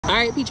All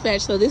right, Peach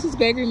Patch. So this is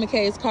Gregory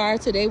McKay's car.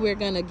 Today we're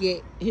gonna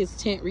get his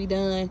tint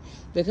redone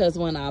because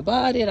when I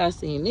bought it, I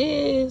seen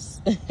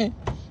this,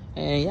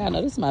 and y'all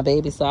know this is my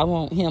baby, so I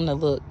want him to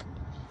look,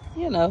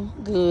 you know,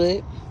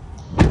 good.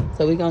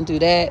 So we're gonna do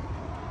that.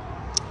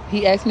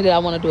 He asked me that I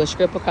want to do a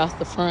strip across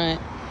the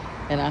front,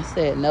 and I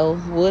said no.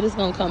 Wood is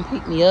gonna come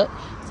pick me up.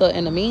 So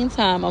in the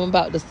meantime, I'm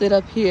about to sit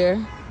up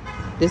here.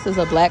 This is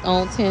a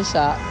black-owned tint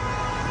shop.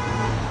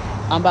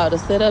 I'm about to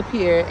sit up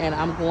here, and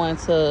I'm going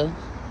to.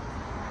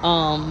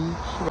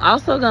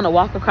 Also gonna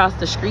walk across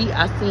the street.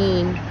 I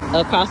seen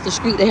across the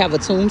street they have a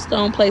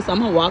tombstone place. I'm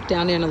gonna walk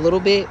down there in a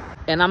little bit,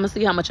 and I'm gonna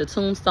see how much a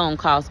tombstone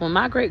costs. When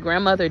my great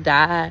grandmother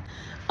died,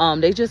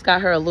 they just got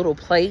her a little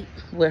plate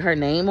with her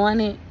name on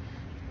it.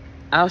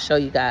 I'll show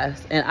you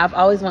guys. And I've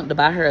always wanted to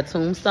buy her a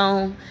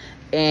tombstone,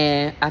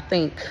 and I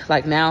think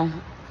like now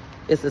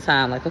it's the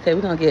time. Like, okay,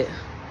 we're gonna get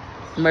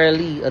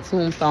Merle a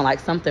tombstone, like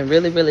something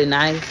really, really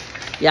nice.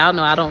 Y'all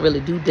know I don't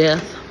really do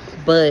death,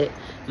 but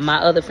my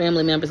other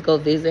family members go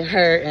visit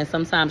her, and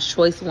sometimes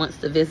Choice wants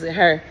to visit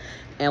her,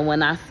 and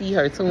when I see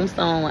her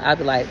tombstone, I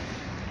be like,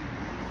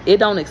 it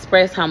don't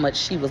express how much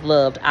she was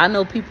loved. I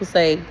know people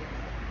say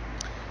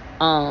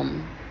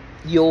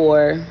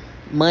your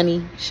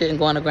money shouldn't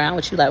go on the ground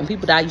with you. Like, when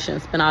people die, you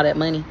shouldn't spend all that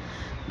money.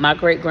 My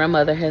great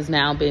grandmother has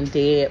now been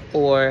dead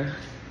for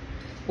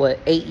what,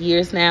 8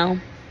 years now.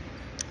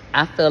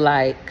 I feel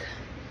like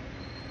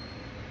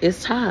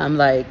it's time.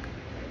 Like,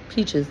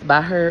 Peaches,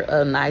 buy her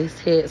a nice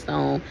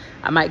headstone.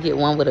 I might get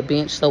one with a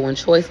bench, so when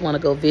Choice want to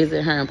go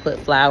visit her and put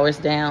flowers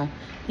down,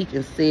 he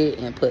can sit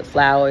and put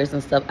flowers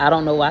and stuff. I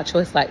don't know why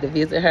Choice liked to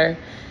visit her.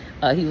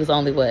 He was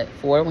only, what,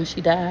 4 when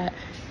she died?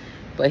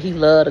 But he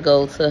loved to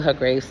go to her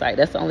gravesite.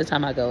 That's the only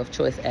time I go if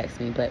Choice asks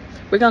me. But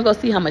we're going to go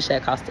see how much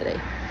that costs today.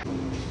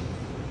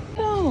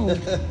 Oh.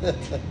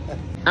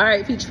 All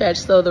right, Peach Patch.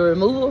 So the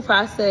removal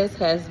process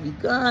has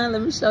begun.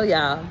 Let me show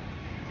y'all.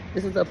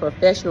 This is a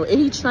professional, and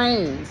he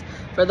trains.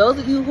 For those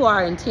of you who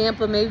are in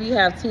Tampa, maybe you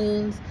have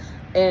teens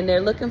and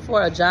they're looking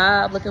for a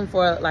job, looking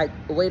for like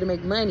a way to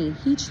make money.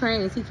 He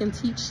trains. He can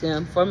teach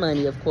them for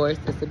money, of course.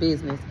 It's a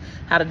business.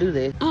 How to do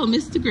this. Oh,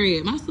 Mr.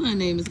 Greg. My son's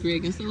name is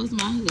Greg, and so is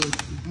my husband.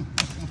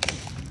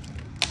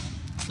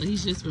 So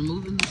he's just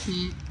removing the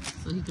tint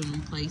so he can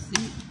replace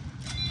it.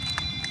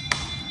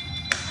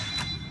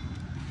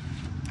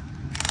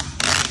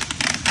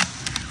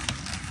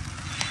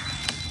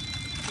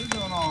 It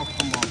don't all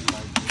come off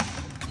like this.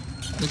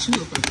 But you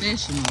a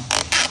professional.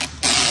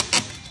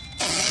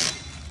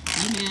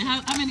 Hey man,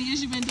 how many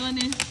years you been doing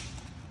this?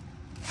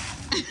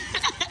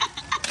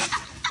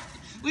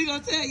 We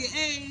gonna tell your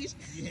age.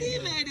 Yeah. He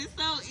made it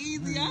so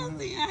easy. Y'all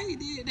see how he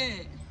did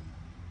that.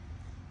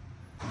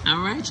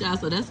 All right, y'all.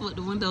 So that's what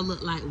the window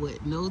looked like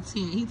with no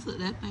tint. He took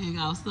that thing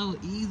off so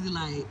easy,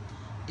 like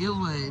it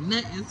was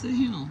nothing to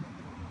him.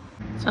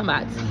 Talking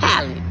about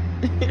talent.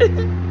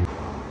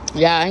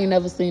 Yeah, I ain't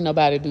never seen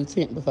nobody do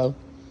tint before.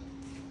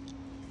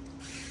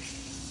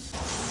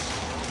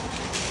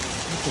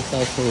 This is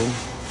so cool.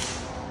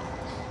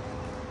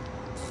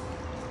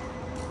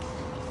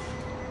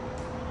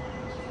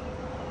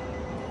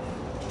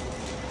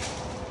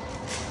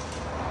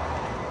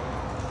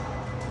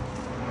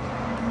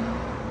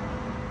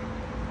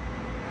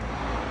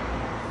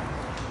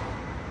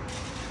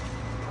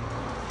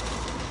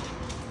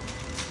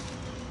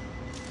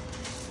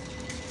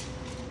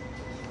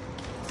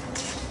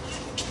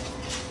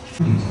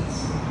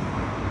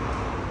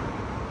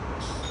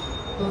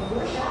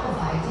 Before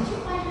Shopify, did you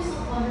find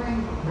yourself wondering,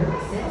 where are my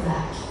sales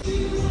at?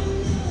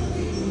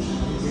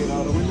 Get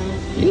all the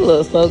windows? You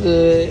look so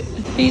good.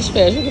 Peach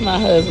Patch, look at my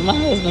husband. My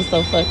husband's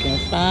so fucking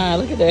fine.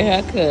 Look at that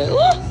haircut. Ooh.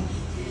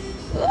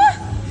 Ooh.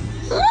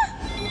 Ooh.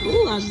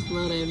 Ooh, I just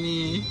love that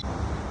man.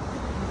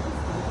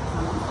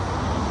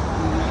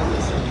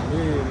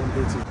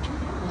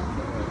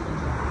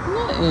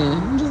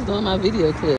 Nothing. I'm just doing my video clip.